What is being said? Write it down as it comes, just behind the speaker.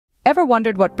Ever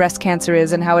wondered what breast cancer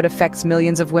is and how it affects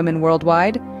millions of women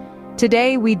worldwide?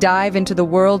 Today, we dive into the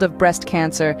world of breast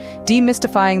cancer,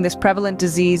 demystifying this prevalent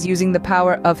disease using the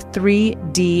power of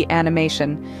 3D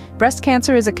animation. Breast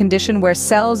cancer is a condition where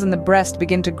cells in the breast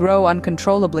begin to grow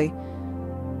uncontrollably.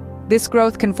 This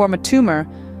growth can form a tumor,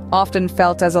 often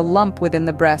felt as a lump within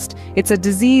the breast. It's a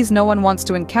disease no one wants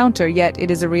to encounter, yet it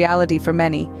is a reality for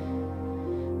many.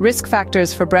 Risk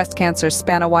factors for breast cancer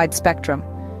span a wide spectrum.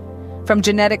 From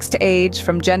genetics to age,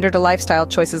 from gender to lifestyle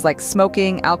choices like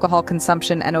smoking, alcohol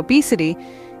consumption, and obesity,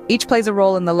 each plays a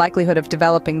role in the likelihood of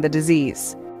developing the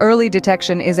disease. Early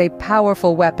detection is a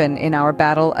powerful weapon in our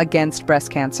battle against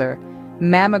breast cancer.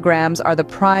 Mammograms are the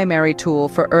primary tool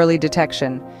for early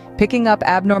detection, picking up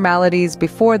abnormalities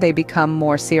before they become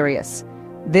more serious.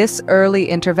 This early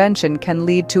intervention can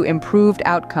lead to improved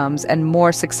outcomes and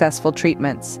more successful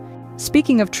treatments.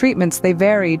 Speaking of treatments, they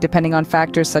vary depending on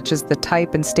factors such as the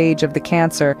type and stage of the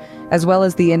cancer, as well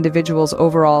as the individual's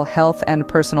overall health and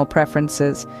personal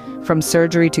preferences. From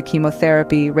surgery to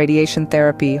chemotherapy, radiation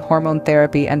therapy, hormone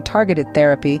therapy, and targeted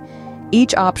therapy,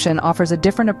 each option offers a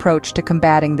different approach to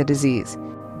combating the disease.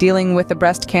 Dealing with the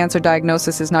breast cancer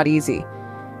diagnosis is not easy.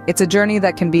 It's a journey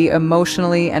that can be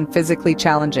emotionally and physically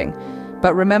challenging.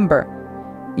 But remember,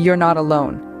 you're not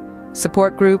alone.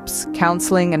 Support groups,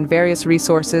 counseling, and various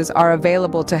resources are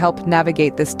available to help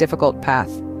navigate this difficult path.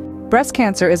 Breast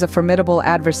cancer is a formidable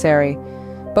adversary,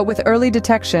 but with early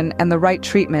detection and the right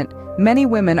treatment, many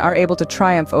women are able to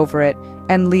triumph over it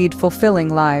and lead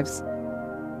fulfilling lives.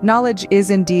 Knowledge is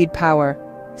indeed power.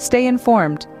 Stay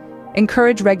informed,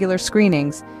 encourage regular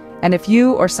screenings, and if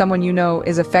you or someone you know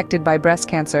is affected by breast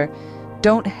cancer,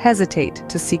 don't hesitate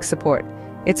to seek support.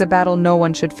 It's a battle no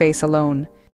one should face alone.